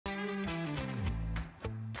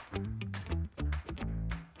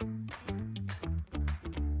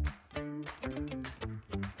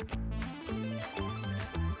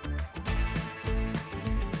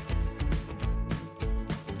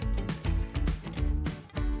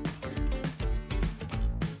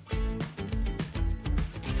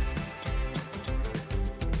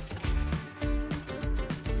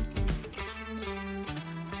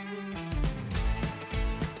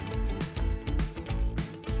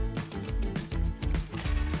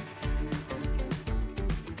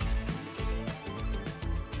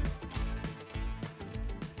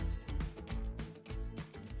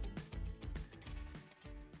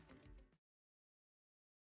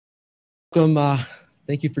Welcome.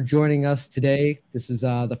 Thank you for joining us today. This is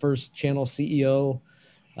the first channel CEO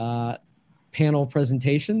panel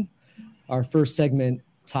presentation. Our first segment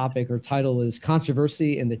topic or title is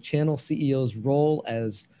Controversy in the Channel CEO's Role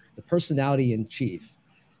as the Personality in Chief.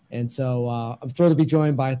 And so I'm thrilled to be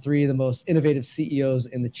joined by three of the most innovative CEOs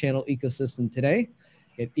in the channel ecosystem today.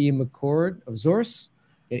 We have Ian McChord of Zorus,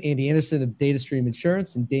 we have Anderson of DataStream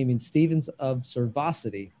Insurance, and Damien Stevens of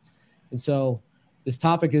Servosity. And so this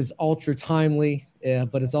topic is ultra timely,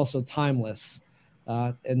 but it's also timeless.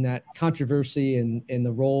 And that controversy and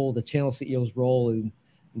the role, the channel CEO's role in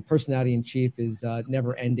personality in chief is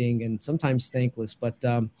never ending and sometimes thankless. But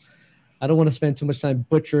I don't want to spend too much time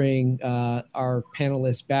butchering our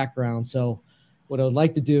panelists' background. So what I would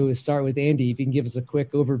like to do is start with Andy. If you can give us a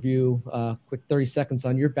quick overview, quick 30 seconds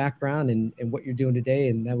on your background and what you're doing today,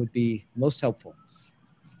 and that would be most helpful.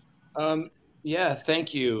 Yeah,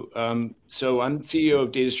 thank you. So I'm CEO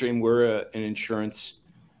of DataStream. We're an insurance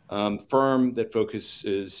firm that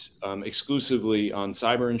focuses exclusively on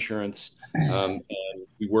cyber insurance, and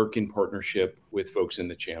we work in partnership with folks in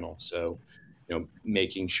the channel. So,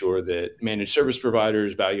 making sure that managed service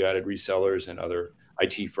providers, value-added resellers, and other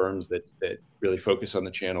IT firms that really focus on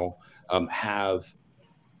the channel have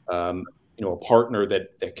a partner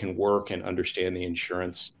that can work and understand the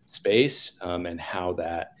insurance space and how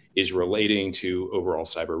that is relating to overall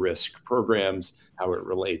cyber risk programs, how it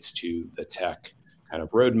relates to the tech kind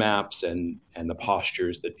of roadmaps and the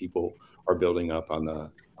postures that people are building up on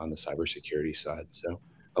the cybersecurity side. So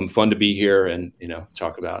fun to be here and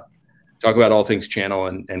talk about all things channel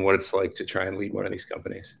and what it's like to try and lead one of these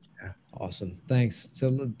companies. Yeah. Awesome, thanks.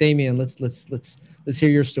 So Damien, let's hear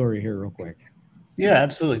your story here real quick. Yeah,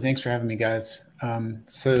 absolutely. Thanks for having me, guys.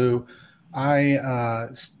 So I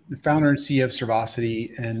founder and CEO of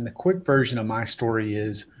Servosity, and the quick version of my story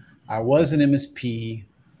is I was an MSP.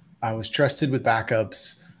 I was trusted with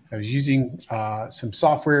backups. I was using some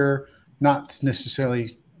software, not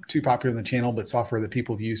necessarily too popular in the channel, but software that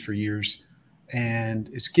people have used for years. And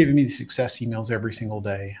it's giving me the success emails every single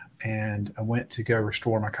day. And I went to go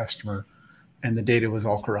restore my customer, and the data was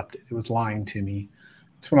all corrupted. It was lying to me.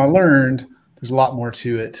 It's when I learned there's a lot more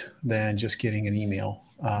to it than just getting an email.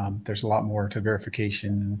 There's a lot more to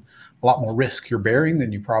verification and a lot more risk you're bearing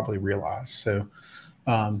than you probably realize. So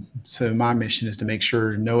my mission is to make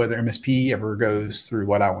sure no other MSP ever goes through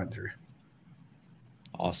what I went through.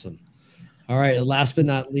 Awesome. All right. Last but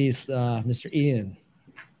not least, Mr. Ian.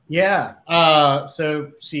 Yeah.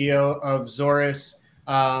 So CEO of Zorus.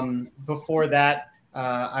 Before that,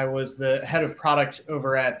 I was the head of product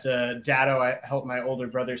over at Datto. I helped my older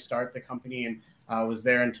brother start the company and was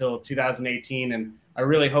there until 2018. And I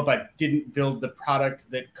really hope I didn't build the product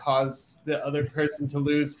that caused the other person to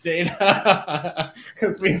lose data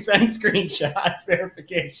because we send screenshot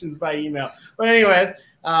verifications by email. But anyways,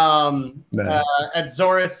 at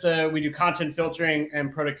Zorus, we do content filtering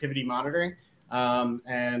and productivity monitoring.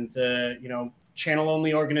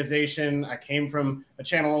 Channel-only organization. I came from a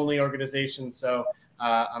channel-only organization, so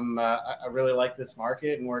I really like this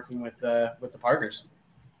market and working with the partners.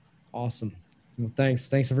 Awesome. Well,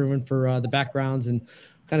 thanks everyone for the backgrounds, and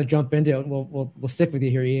kind of jump into it. We'll stick with you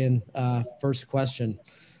here, Ian. First question.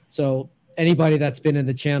 So anybody that's been in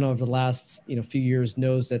the channel over the last few years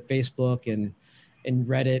knows that Facebook and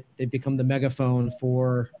Reddit, they've become the megaphone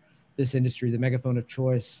for this industry, the megaphone of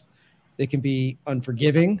choice. They can be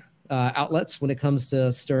unforgiving outlets when it comes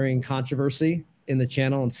to stirring controversy in the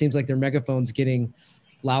channel, and it seems like their megaphone's getting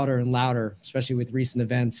louder and louder, especially with recent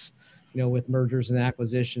events, with mergers and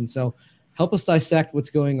acquisitions. So help us dissect what's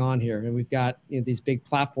going on here. And we've got these big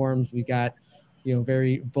platforms. We've got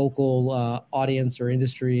very vocal audience or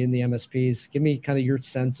industry in the MSPs. Give me kind of your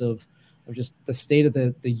sense of just the state of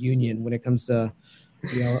the union when it comes to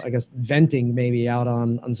I guess venting maybe out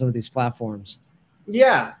on some of these platforms.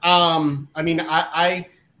 Yeah, I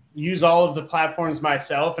use all of the platforms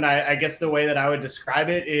myself, and I guess the way that I would describe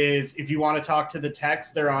it is if you want to talk to the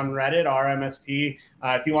techs, they're on Reddit, our MSP.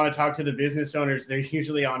 If you want to talk to the business owners, they're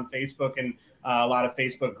usually on Facebook and a lot of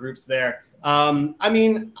Facebook groups there.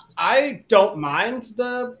 I don't mind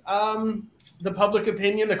the public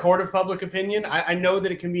opinion, the court of public opinion. I know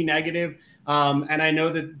that it can be negative, and I know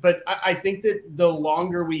that, but I think that the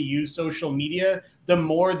longer we use social media, the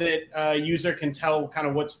more that a user can tell kind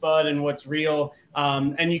of what's FUD and what's real.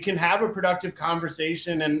 And you can have a productive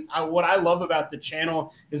conversation. And what I love about the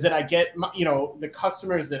channel is that I get, the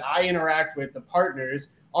customers that I interact with, the partners,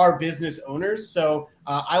 are business owners. So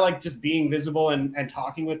I like just being visible and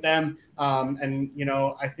talking with them.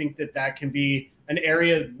 I think that can be an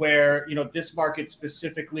area where, this market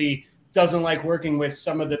specifically doesn't like working with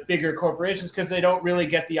some of the bigger corporations because they don't really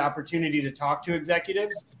get the opportunity to talk to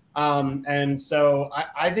executives. And so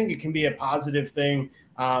I think it can be a positive thing.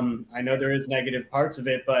 I know there is negative parts of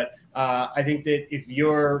it, but I think that if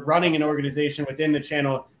you're running an organization within the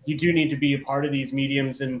channel, you do need to be a part of these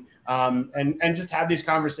mediums and just have these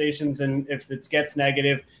conversations. And if it gets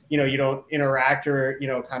negative, you don't interact or,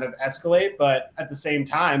 kind of escalate. But at the same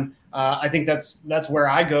time, I think that's where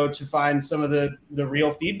I go to find some of the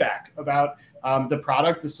real feedback about the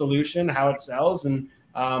product, the solution, how it sells. And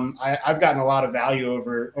I've gotten a lot of value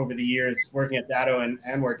over the years working at Datto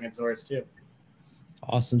and working at Zorus too.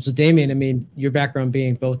 Awesome. So Damien, I mean, your background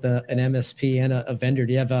being both an MSP and a vendor,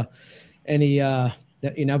 do you have any,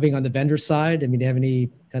 you're now being on the vendor side? I mean, do you have any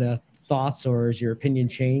kind of thoughts, or has your opinion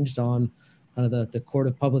changed on kind of the court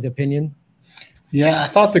of public opinion? Yeah, I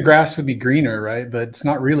thought the grass would be greener, right? But it's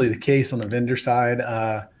not really the case on the vendor side.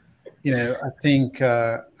 I think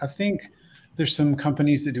there's some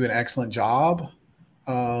companies that do an excellent job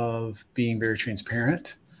of being very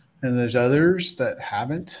transparent, and there's others that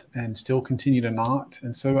haven't and still continue to not.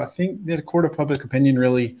 And so I think that a court of public opinion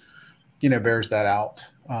really, bears that out.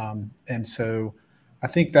 And so I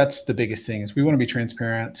think that's the biggest thing is we want to be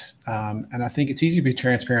transparent. And I think it's easy to be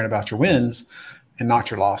transparent about your wins and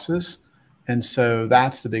not your losses. And so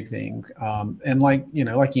that's the big thing. And like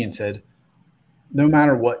Ian said, no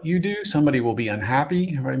matter what you do, somebody will be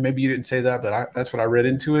unhappy. Right? Maybe you didn't say that, but that's what I read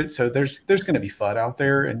into it. So there's going to be FUD out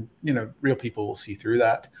there, and real people will see through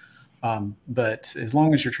that. But as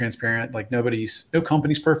long as you're transparent, like no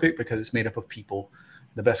company's perfect because it's made up of people.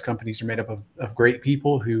 The best companies are made up of great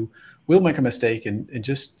people who will make a mistake and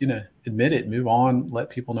just admit it, move on, let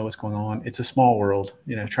people know what's going on. It's a small world.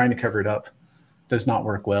 Trying to cover it up does not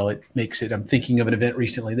work well. It makes it. I'm thinking of an event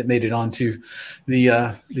recently that made it onto the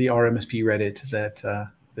RMSP Reddit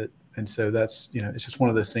and so that's it's just one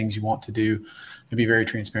of those things you want to do and be very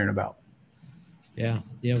transparent about. Yeah,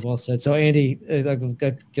 well said. So Andy, I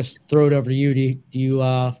just throw it over to you. Do you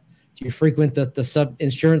frequent the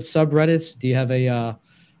insurance subreddits? Do you have are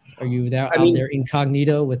you out there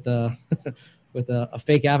incognito with with a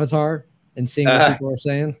fake avatar and seeing what people are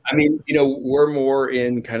saying? I mean, we're more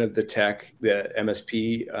in kind of the tech, the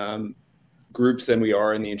MSP groups than we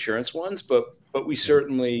are in the insurance ones, but we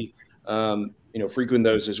certainly frequent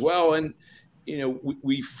those as well. And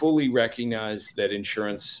we fully recognize that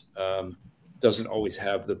insurance doesn't always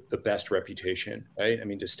have the best reputation, right? I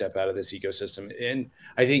mean, to step out of this ecosystem. And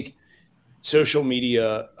I think social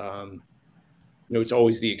media, it's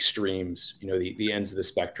always the extremes, the ends of the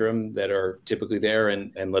spectrum that are typically there.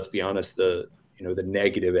 And let's be honest, the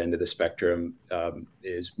negative end of the spectrum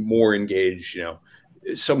is more engaged.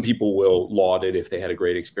 Some people will laud it if they had a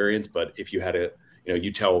great experience, but if you had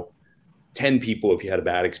you tell 10 people if you had a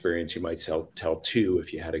bad experience, you might tell 2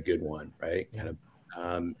 if you had a good one, right? Kind of.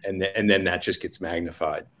 And then that just gets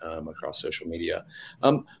magnified across social media.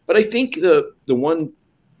 But I think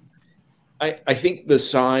I think the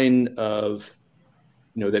sign of,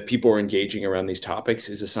 that people are engaging around these topics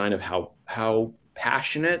is a sign of how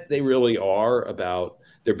passionate they really are about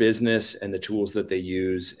their business and the tools that they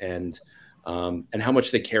use and how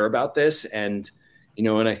much they care about this. And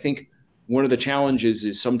I think one of the challenges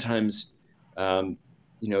is sometimes, the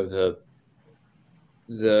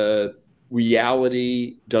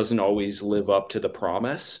reality doesn't always live up to the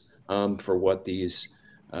promise for what these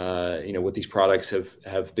products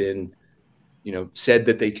have been said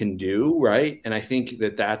that they can do, right? And I think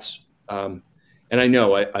that's and I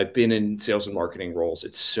know I've been in sales and marketing roles.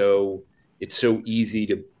 It's so easy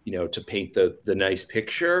to paint the nice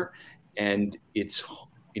picture, and it's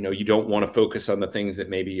you don't want to focus on the things that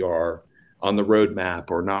maybe are on the roadmap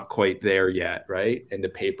or not quite there yet, right? And to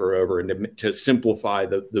paper over and to simplify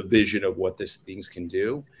the vision of what these things can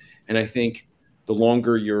do. And I think the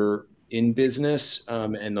longer you're in business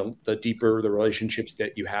and the deeper the relationships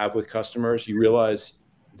that you have with customers, you realize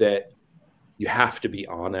that you have to be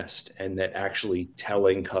honest, and that actually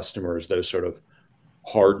telling customers those sort of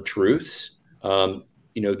hard truths,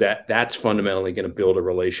 that's fundamentally going to build a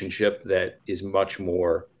relationship that is much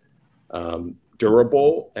more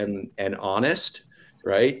durable and honest,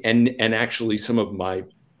 right? And actually some of my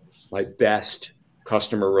best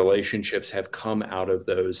customer relationships have come out of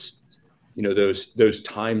those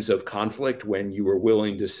times of conflict when you were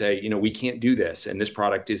willing to say, we can't do this and this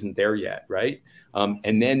product isn't there yet, right?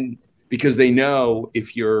 And then because they know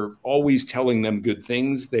if you're always telling them good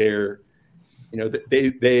things, this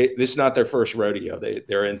is not their first rodeo.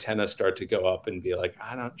 Their antennas start to go up and be like,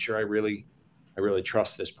 I'm not sure I really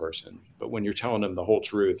trust this person. But when you're telling them the whole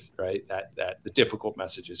truth, right, that the difficult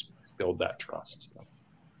messages build that trust.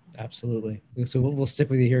 So. Absolutely. So we'll stick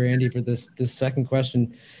with you here, Andy, for this second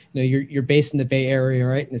question. You know, you're based in the Bay Area,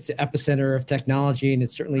 right? And it's the epicenter of technology, and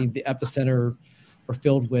it's certainly the epicenter, or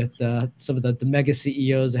filled with some of the mega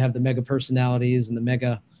CEOs that have the mega personalities and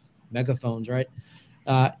the megaphones, right?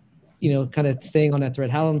 You know, kind of staying on that thread,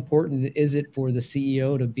 how important is it for the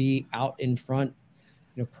CEO to be out in front,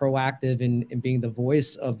 you know, proactive in being the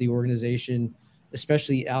voice of the organization,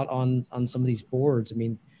 especially out on some of these boards? I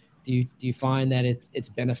mean, do you find that it's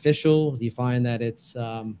beneficial? Do you find that it's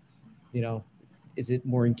you know, is it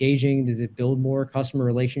more engaging? Does it build more customer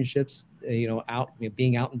relationships? You know,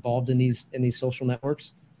 being out involved in these social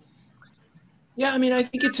networks. Yeah, I mean, I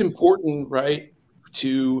think it's important, right,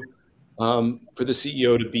 to for the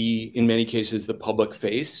CEO to be, in many cases, the public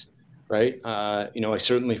face, right? You know, I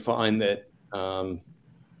certainly find that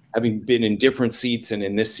having been in different seats and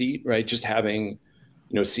in this seat, right, just having,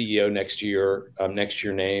 you know, CEO next to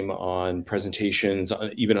your name on presentations,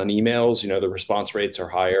 even on emails, you know, the response rates are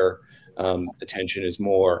higher, attention is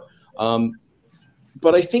more.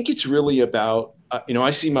 But I think it's really about, you know,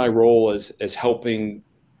 I see my role as helping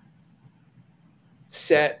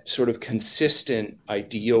set sort of consistent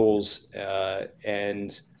ideals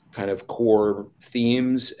and kind of core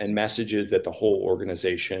themes and messages that the whole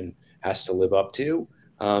organization has to live up to,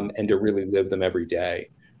 and to really live them every day,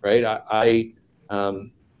 right?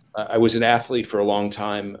 I was an athlete for a long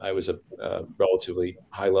time. I was a relatively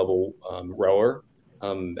high-level rower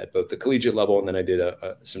at both the collegiate level, and then I did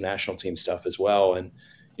some national team stuff as well. And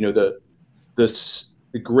you know,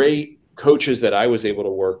 the great coaches that I was able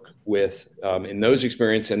to work with in those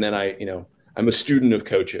experiences, and then I'm a student of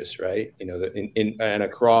coaches, right? You know, and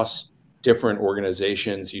across different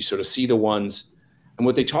organizations, you sort of see the ones, and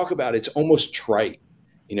what they talk about, it's almost trite.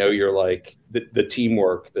 You know, you're like the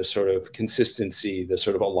teamwork, the sort of consistency, the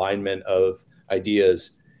sort of alignment of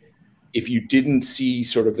ideas. If you didn't see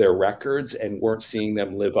sort of their records and weren't seeing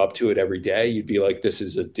them live up to it every day, you'd be like, this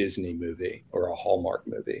is a Disney movie or a Hallmark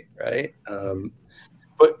movie, right?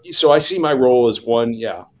 But so I see my role as one,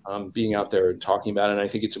 being out there and talking about it. And I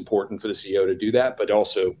think it's important for the CEO to do that, but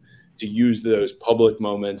also to use those public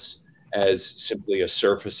moments as simply a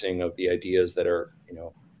surfacing of the ideas that are, you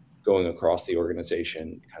know, going across the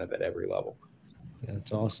organization kind of at every level. Yeah,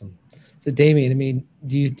 that's awesome. So Damien, I mean,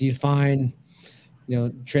 do you find, you know,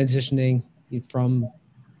 transitioning from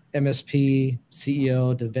MSP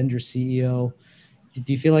CEO to vendor CEO,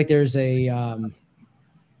 do you feel like there's a,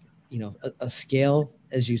 you know, a scale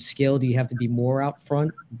as you scale? Do you have to be more out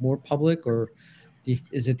front, more public, or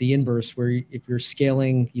is it the inverse where if you're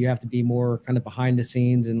scaling, you have to be more kind of behind the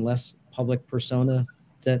scenes and less public persona?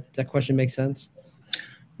 Does that question make sense?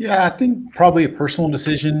 Yeah, I think probably a personal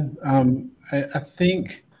decision. I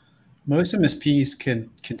think most MSPs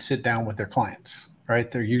can sit down with their clients, right?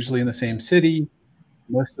 They're usually in the same city.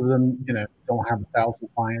 Most of them, you know, don't have 1,000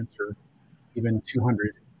 clients or even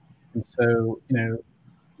 200, and so, you know,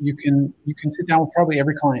 you can sit down with probably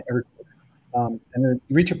every client every quarter, and then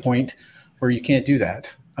you reach a point where you can't do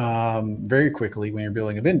that very quickly when you're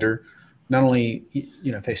building a vendor, not only,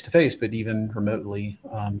 you know, face to face, but even remotely,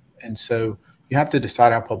 and so you have to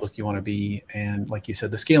decide how public you want to be. And like you said,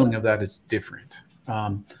 the scaling of that is different.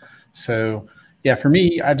 So yeah, for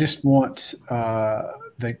me, I just want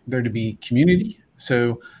there to be community.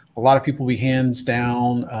 So a lot of people be hands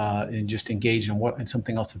down and just engage in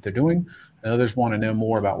something else that they're doing. And others want to know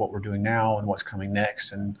more about what we're doing now and what's coming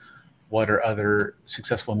next, and what are other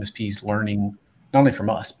successful MSPs learning, not only from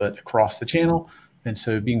us, but across the channel. And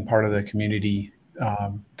so being part of the community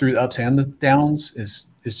through the ups and the downs is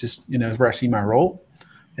just, you know, where I see my role,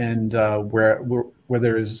 and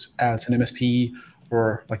whether it's as an MSP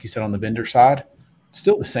or, like you said, on the vendor side,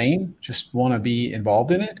 still the same, just want to be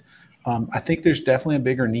involved in it. I think there's definitely a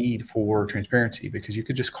bigger need for transparency, because you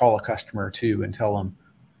could just call a customer or two and tell them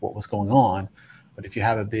what was going on. But if you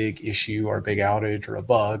have a big issue or a big outage or a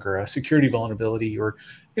bug or a security vulnerability, or,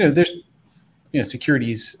 you know,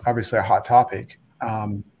 security is obviously a hot topic.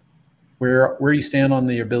 Where do you stand on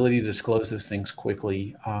the ability to disclose those things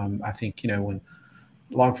quickly? I think, you know, when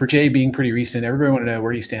Log4j being pretty recent, everybody want to know,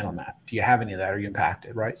 where do you stand on that? Do you have any of that? Are you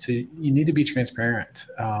impacted, right? So you need to be transparent,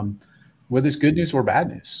 whether it's good news or bad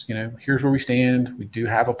news. You know, here's where we stand. We do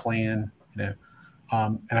have a plan, you know,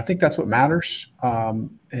 and I think that's what matters,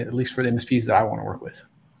 at least for the MSPs that I want to work with.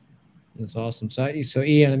 That's awesome. So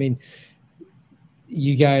Ian, I mean,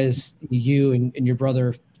 you guys, you and your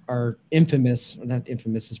brother are infamous, or not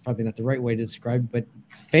infamous is probably not the right way to describe it, but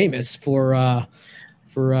famous for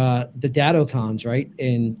the DataCons, right?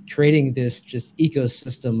 And creating this just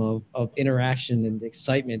ecosystem of interaction and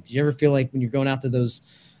excitement. Do you ever feel like when you're going out to those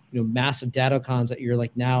massive data cons that you're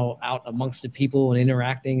like now out amongst the people and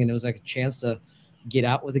interacting, and it was like a chance to get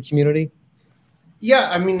out with the community? Yeah,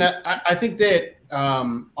 I mean, I think that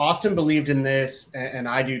Austin believed in this, and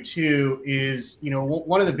I do too, is,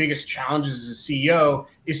 one of the biggest challenges as a CEO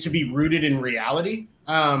is to be rooted in reality,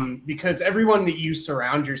 because everyone that you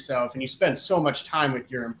surround yourself, and you spend so much time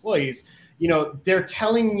with your employees, they're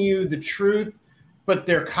telling you the truth, but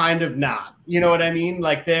they're kind of not. You know what I mean?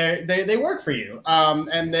 Like they work for you,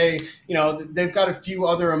 and they've got a few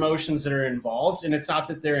other emotions that are involved, and it's not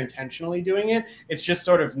that they're intentionally doing it; it's just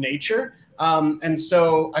sort of nature. And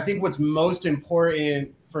so I think what's most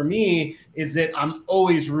important for me is that I'm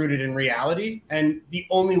always rooted in reality. And the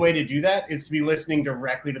only way to do that is to be listening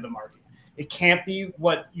directly to the market. It can't be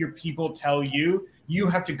what your people tell you. You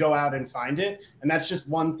have to go out and find it. And that's just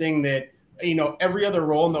one thing that, every other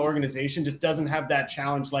role in the organization just doesn't have that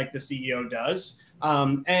challenge like the CEO does.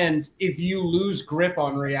 And if you lose grip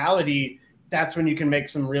on reality, that's when you can make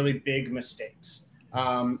some really big mistakes.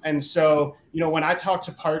 And so, when I talk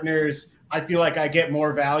to partners, I feel like I get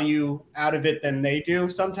more value out of it than they do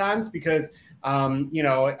sometimes, because,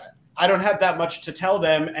 I don't have that much to tell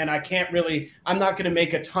them, and I'm not going to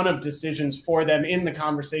make a ton of decisions for them in the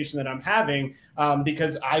conversation that I'm having,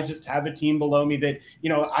 because I just have a team below me that,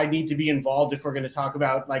 I need to be involved if we're going to talk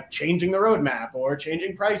about like changing the roadmap or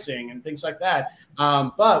changing pricing and things like that.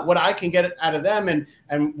 But what I can get out of them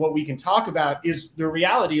and what we can talk about is the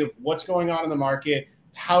reality of what's going on in the market.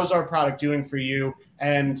 How's our product doing for you?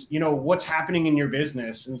 And, what's happening in your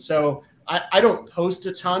business. And so I don't post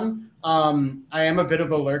a ton. I am a bit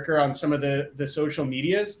of a lurker on some of the social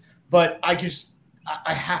medias, but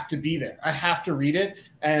I have to be there. I have to read it.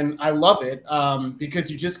 And I love it, because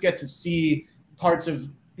you just get to see parts of,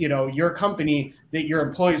 your company that your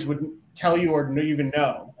employees wouldn't tell you or even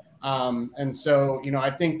know. And so, I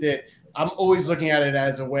think that I'm always looking at it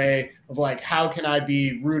as a way of like, how can I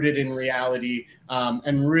be rooted in reality,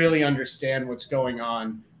 and really understand what's going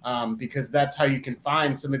on, because that's how you can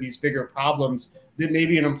find some of these bigger problems that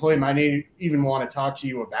maybe an employee might even want to talk to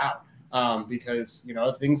you about, because,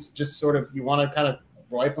 things just sort of, you want to kind of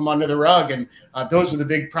wipe them under the rug. And those are the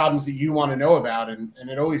big problems that you want to know about. And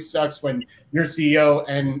it always sucks when you're CEO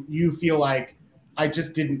and you feel like, I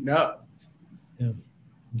just didn't know. Yeah.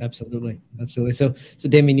 Absolutely. Absolutely. So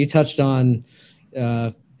Damien, you touched on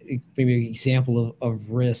maybe an example of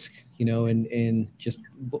risk, and just,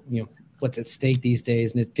 what's at stake these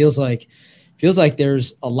days. And it feels like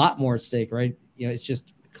there's a lot more at stake, right? It's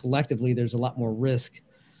just collectively, there's a lot more risk.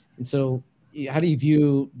 And so how do you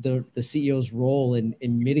view the CEO's role in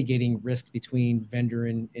mitigating risk between vendor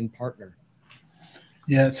and partner?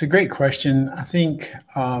 Yeah, it's a great question. I think,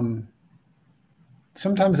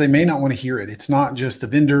 sometimes they may not want to hear it. It's not just the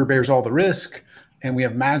vendor bears all the risk and we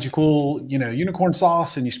have magical, unicorn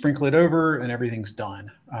sauce and you sprinkle it over and everything's done,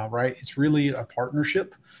 right? It's really a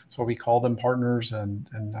partnership. That's why we call them partners. And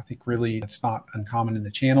I think really it's not uncommon in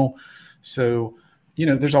the channel. So,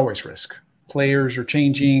 there's always risk. Players are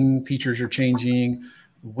changing, features are changing.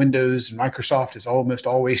 Windows and Microsoft is almost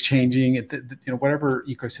always changing. Whatever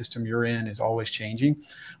ecosystem you're in is always changing,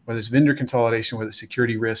 whether it's vendor consolidation, whether it's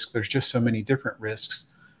security risk, there's just so many different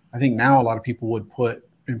risks. I think now a lot of people would put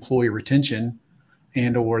employee retention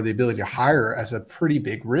and or the ability to hire as a pretty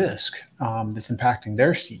big risk, that's impacting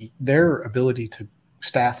their ability to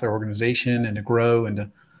staff their organization and to grow, and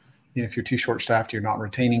to, if you're too short staffed, you're not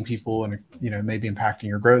retaining people, and maybe impacting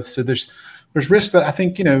your growth. So there's risks that I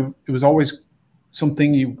think, it was always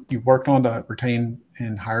something you worked on to retain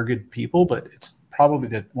and hire good people, but it's probably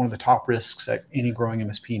one of the top risks at any growing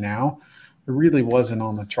MSP now. It really wasn't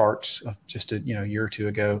on the charts of just a year or two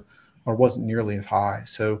ago, or wasn't nearly as high.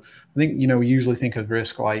 So I think, we usually think of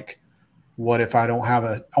risk like, what if I don't have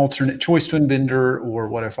an alternate choice to a vendor, or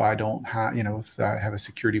what if I don't have, if I have a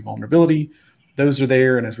security vulnerability? Those are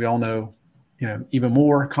there, and as we all know, even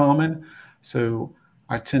more common. So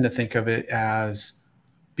I tend to think of it as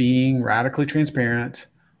being radically transparent,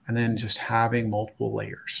 and then just having multiple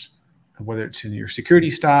layers, whether it's in your security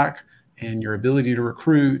stack and your ability to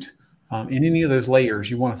recruit. In any of those layers,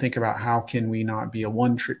 you want to think about, how can we not be a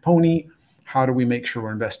one-trick pony? How do we make sure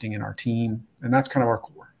we're investing in our team? And that's kind of our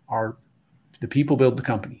core. The people build the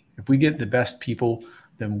company. If we get the best people,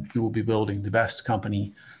 then we will be building the best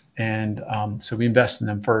company. And so we invest in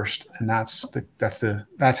them first. And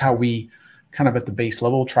that's how we kind of at the base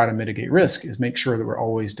level try to mitigate risk, is make sure that we're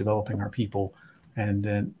always developing our people, and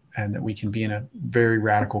that we can be in a very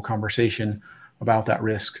radical conversation about that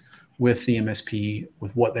risk with the MSP,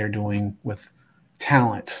 with what they're doing, with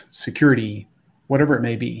talent, security, whatever it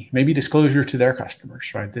may be, maybe disclosure to their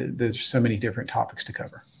customers, right? There's so many different topics to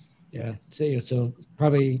cover. Yeah. So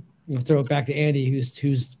probably throw it back to Andy,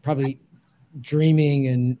 who's probably dreaming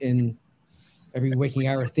and every waking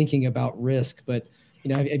hour thinking about risk. But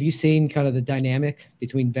have you seen kind of the dynamic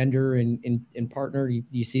between vendor and partner? Do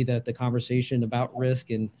you see that the conversation about risk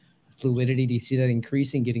and fluidity, do you see that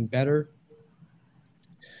increasing, getting better?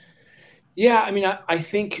 Yeah, I mean, I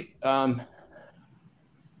think I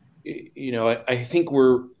think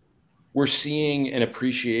we're seeing an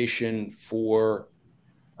appreciation for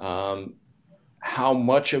how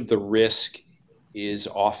much of the risk is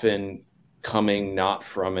often coming not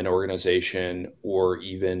from an organization or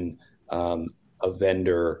even a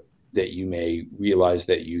vendor that you may realize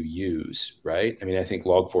that you use, right? I mean, I think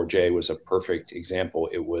Log4j was a perfect example.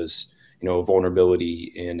 It was, a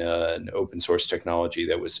vulnerability in an open source technology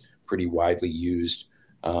that was pretty widely used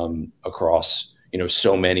across,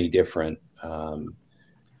 so many different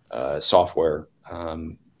software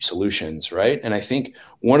solutions, right? And I think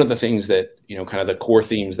one of the things that, kind of the core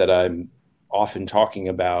themes that I'm often talking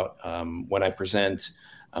about when I present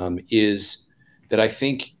is that I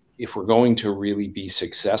think if we're going to really be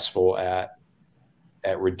successful at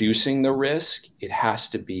reducing the risk, it has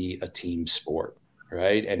to be a team sport,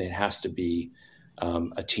 right? And it has to be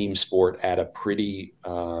a team sport at a pretty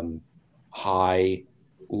high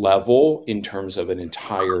level in terms of an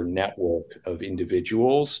entire network of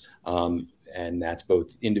individuals. And that's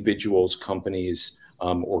both individuals, companies,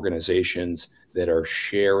 organizations that are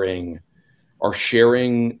sharing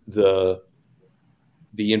the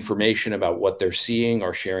information about what they're seeing,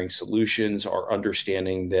 are sharing solutions, are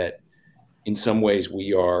understanding that in some ways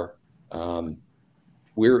we're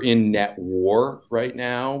in net war right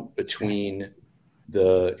now between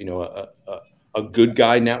a good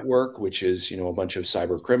guy network, which is, a bunch of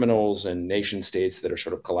cyber criminals and nation states that are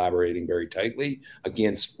sort of collaborating very tightly,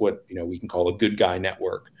 against what, we can call a good guy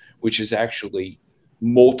network, which is actually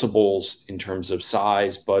multiples in terms of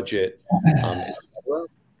size, budget,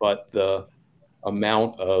 but the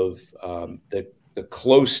amount of the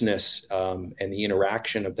closeness and the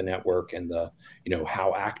interaction of the network and the,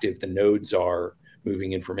 how active the nodes are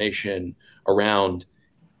moving information around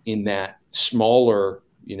in that smaller,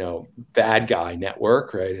 bad guy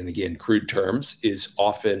network, right? And again, crude terms, is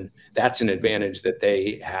often, that's an advantage that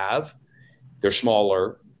they have. They're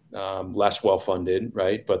smaller, less well-funded,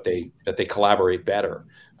 right? But they collaborate better.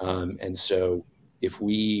 And so if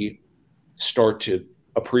we start to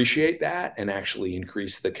appreciate that and actually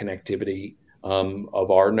increase the connectivity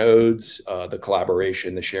of our nodes, the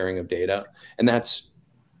collaboration, the sharing of data, and that's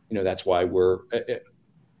why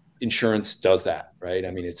insurance does that, right?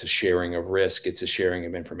 I mean, it's a sharing of risk, it's a sharing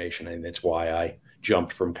of information, and that's why I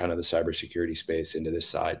jumped from kind of the cybersecurity space into this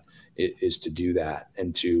side, is to do that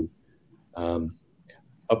and to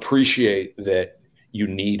appreciate that you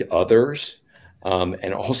need others,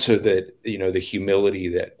 and also that, the humility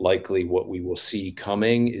that likely what we will see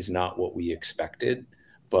coming is not what we expected.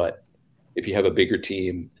 But if you have a bigger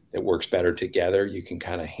team that works better together, you can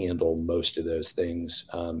kind of handle most of those things,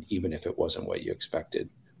 even if it wasn't what you expected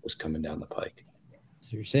was coming down the pike. So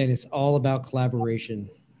you're saying it's all about collaboration,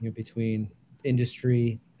 between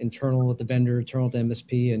industry, internal with the vendor, internal to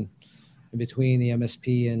MSP, and between the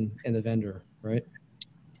MSP and the vendor, right?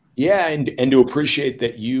 Yeah, and to appreciate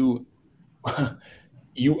that you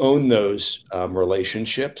own those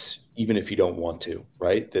relationships, even if you don't want to,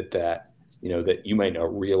 right? That you might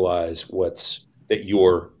not realize that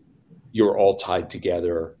you're all tied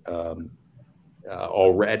together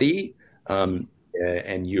already.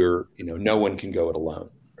 And no one can go it alone,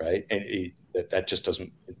 right? And that just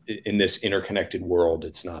doesn't, in this interconnected world,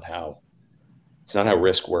 it's not how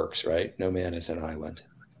risk works, right? No man is an island.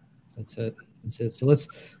 That's it. So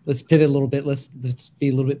let's pivot a little bit. Let's be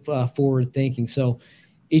a little bit forward thinking. So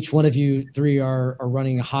each one of you three are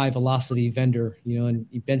running a high velocity vendor, and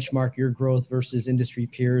you benchmark your growth versus industry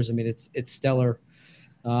peers. I mean, it's stellar.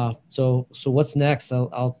 So what's next?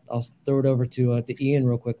 I'll throw it over to Ian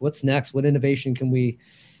real quick. What's next? What innovation can we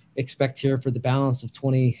expect here for the balance of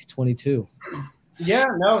 2022? Yeah,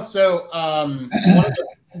 no. So one of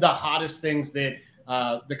the hottest things that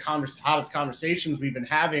hottest conversations we've been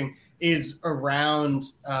having is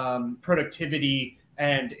around productivity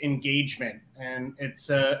and engagement, and it's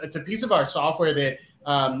a piece of our software that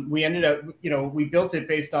we ended up, we built it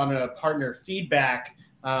based on a partner feedback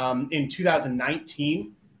in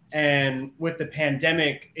 2019, and with the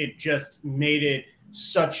pandemic, it just made it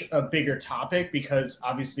such a bigger topic because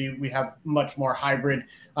obviously we have much more hybrid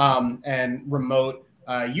and remote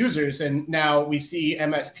users, and now we see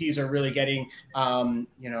MSPs are really getting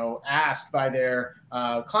asked by their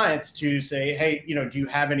clients to say, hey, do you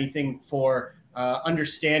have anything for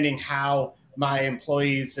understanding how my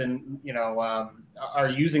employees and, are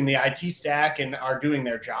using the IT stack and are doing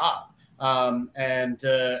their job.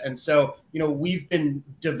 And so, we've been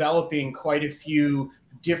developing quite a few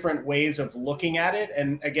different ways of looking at it.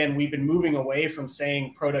 And again, we've been moving away from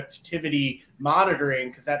saying productivity monitoring,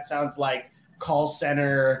 because that sounds like call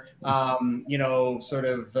center, sort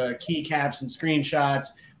of keycaps and screenshots,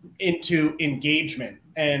 into engagement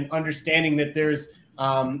and understanding that there's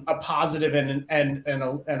a positive and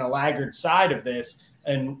a laggard side of this,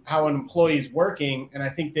 and how an employee is working. And I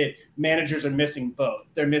think that managers are missing both.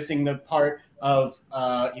 They're missing the part of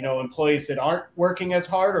employees that aren't working as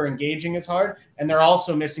hard or engaging as hard, and they're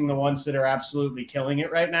also missing the ones that are absolutely killing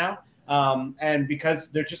it right now. And because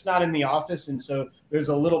they're just not in the office, and so there's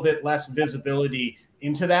a little bit less visibility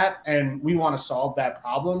into that. And we want to solve that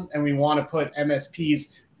problem, and we want to put MSPs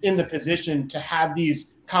in the position to have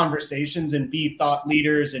these conversations and be thought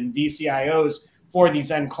leaders and VCIOs for these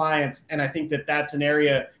end clients. And I think that that's an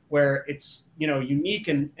area where it's, unique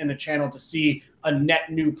in a channel to see a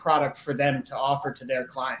net new product for them to offer to their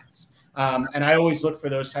clients. And I always look for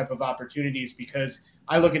those type of opportunities, because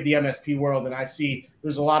I look at the MSP world and I see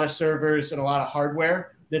there's a lot of servers and a lot of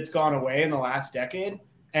hardware that's gone away in the last decade.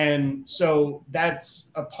 And so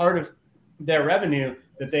that's a part of their revenue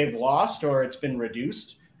that they've lost, or it's been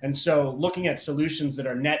reduced. And so looking at solutions that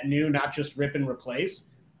are net new, not just rip and replace,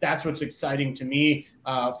 that's what's exciting to me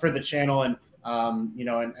for the channel, and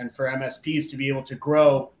and for MSPs to be able to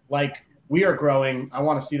grow like we are growing. I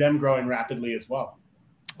want to see them growing rapidly as well.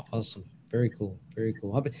 Awesome. Very cool. Very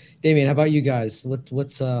cool. Damien, how about you guys?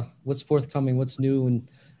 What's forthcoming? What's new and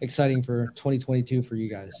exciting for 2022 for you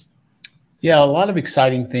guys? Yeah, a lot of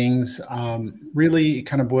exciting things. Really, it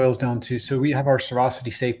kind of boils down to, so we have our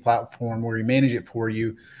Servosity Safe platform where we manage it for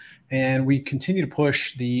you, and we continue to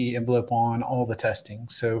push the envelope on all the testing.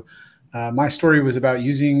 So my story was about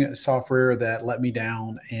using software that let me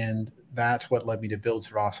down, and that's what led me to build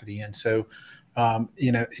Servosity. And so,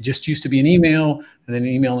 it just used to be an email, and then an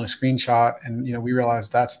email and a screenshot, and we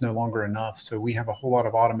realized that's no longer enough. So we have a whole lot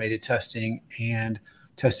of automated testing, and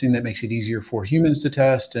testing that makes it easier for humans to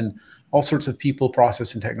test, and all sorts of people,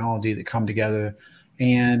 process, and technology that come together.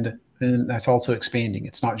 And then that's also expanding.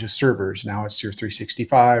 It's not just servers. Now it's your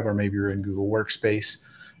 365, or maybe you're in Google Workspace,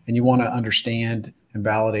 and you want to understand and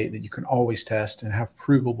validate that you can always test and have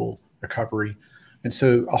provable recovery. And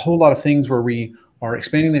so a whole lot of things where we are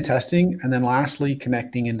expanding the testing, and then lastly,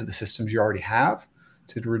 connecting into the systems you already have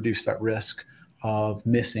to reduce that risk of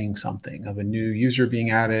missing something, of a new user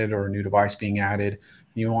being added or a new device being added.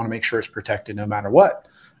 You want to make sure it's protected no matter what.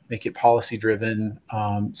 Make it policy driven,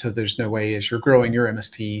 so there's no way, as you're growing your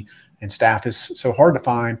MSP and staff is so hard to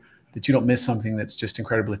find, that you don't miss something that's just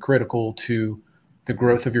incredibly critical to the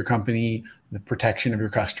growth of your company, the protection of your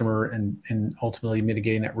customer, and ultimately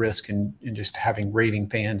mitigating that risk, and just having raving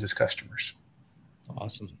fans as customers.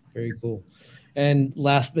 Awesome. Very cool. And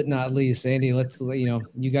last but not least, Andy,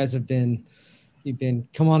 you guys have you've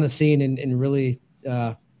come on the scene and really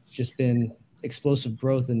just been explosive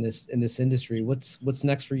growth in this industry. What's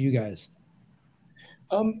next for you guys?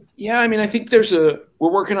 Yeah, I mean, I think we're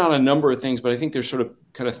working on a number of things, but I think there's sort of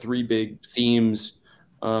kind of three big themes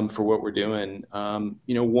for what we're doing.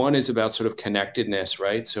 One is about sort of connectedness,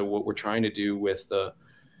 right? So what we're trying to do with the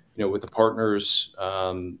partners,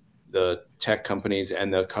 the tech companies,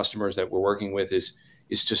 and the customers that we're working with is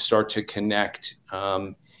to start to connect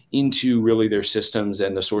into really their systems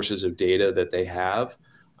and the sources of data that they have,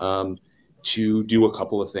 to do a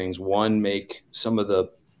couple of things. One, make some of the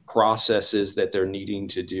processes that they're needing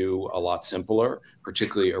to do a lot simpler,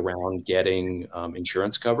 particularly around getting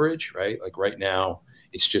insurance coverage, right? Like right now,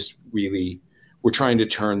 it's just really, we're trying to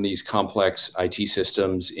turn these complex IT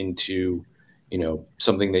systems into,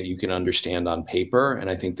 something that you can understand on paper. And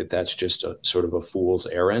I think that that's just a sort of a fool's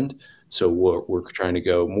errand. So we're trying to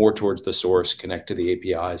go more towards the source, connect to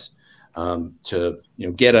the APIs, to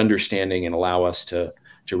get understanding and allow us to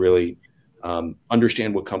really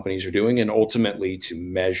understand what companies are doing, and ultimately to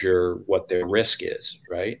measure what their risk is,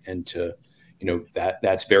 right? And to,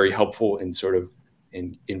 that's very helpful in sort of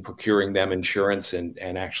in procuring them insurance and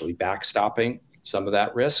actually backstopping some of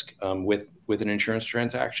that risk with an insurance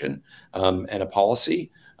transaction and a policy.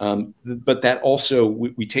 But that also,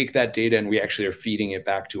 we take that data and we actually are feeding it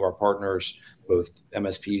back to our partners, both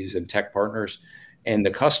MSPs and tech partners, and the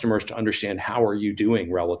customers, to understand how are you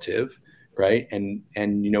doing relative, right? And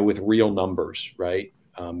with real numbers, right?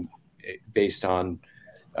 Based on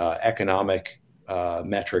economic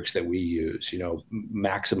metrics that we use,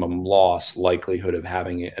 maximum loss, likelihood of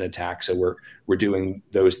having an attack. So we're doing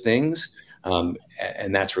those things.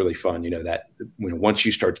 And that's really fun. That once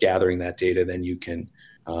you start gathering that data, then you can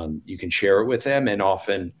share it with them. And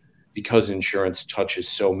often, because insurance touches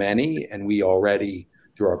so many, and we already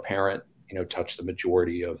through our parent, touch the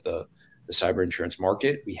majority of the cyber insurance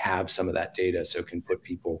market, we have some of that data, so can put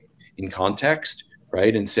people in context,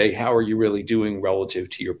 right, and say, how are you really doing relative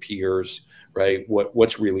to your peers, right?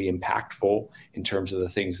 What's really impactful in terms of the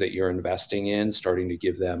things that you're investing in, starting to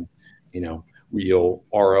give them, real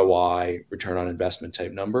ROI, return on investment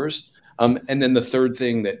type numbers. And then the third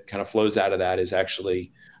thing that kind of flows out of that is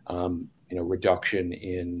actually, reduction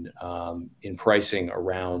in pricing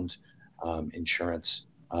around insurance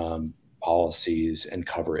policies and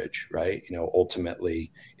coverage, right?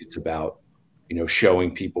 Ultimately, it's about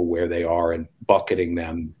showing people where they are and bucketing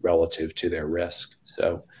them relative to their risk.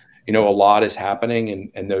 So, a lot is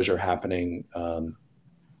happening, and those are happening.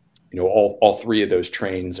 All three of those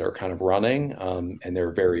trains are kind of running, and there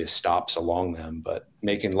are various stops along them. But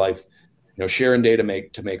making life, sharing data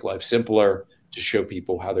to make life simpler, to show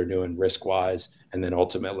people how they're doing risk wise, and then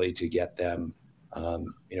ultimately to get them,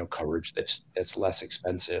 coverage that's less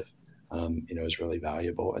expensive, is really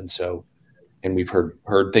valuable. And we've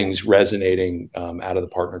heard things resonating out of the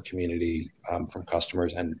partner community, from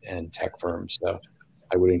customers and tech firms. So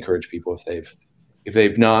I would encourage people, if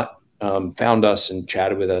they've not found us and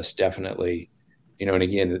chatted with us, definitely, and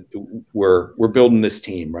again, we're building this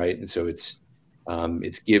team, right? And so it's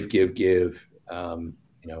give,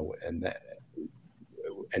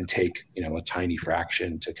 and take, a tiny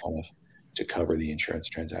fraction to cover the insurance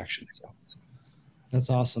transaction. So. That's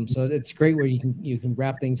awesome. So it's great where you can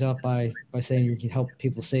wrap things up by saying you can help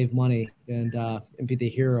people save money and be the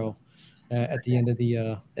hero at the end of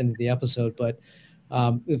the episode. But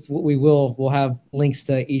we'll have links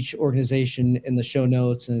to each organization in the show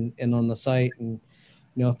notes and on the site. And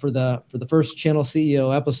for the first Channel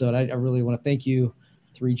CEO episode, I really want to thank you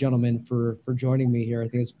three gentlemen for joining me here. I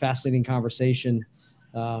think it's a fascinating conversation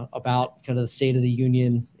about kind of the state of the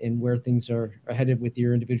union and where things are headed with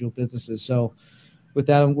your individual businesses. So with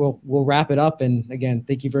that, we'll wrap it up. And again,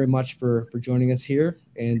 thank you very much for joining us here.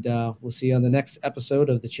 And we'll see you on the next episode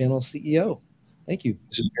of the Channel CEO. Thank you.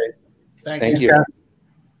 This is great. Thank you.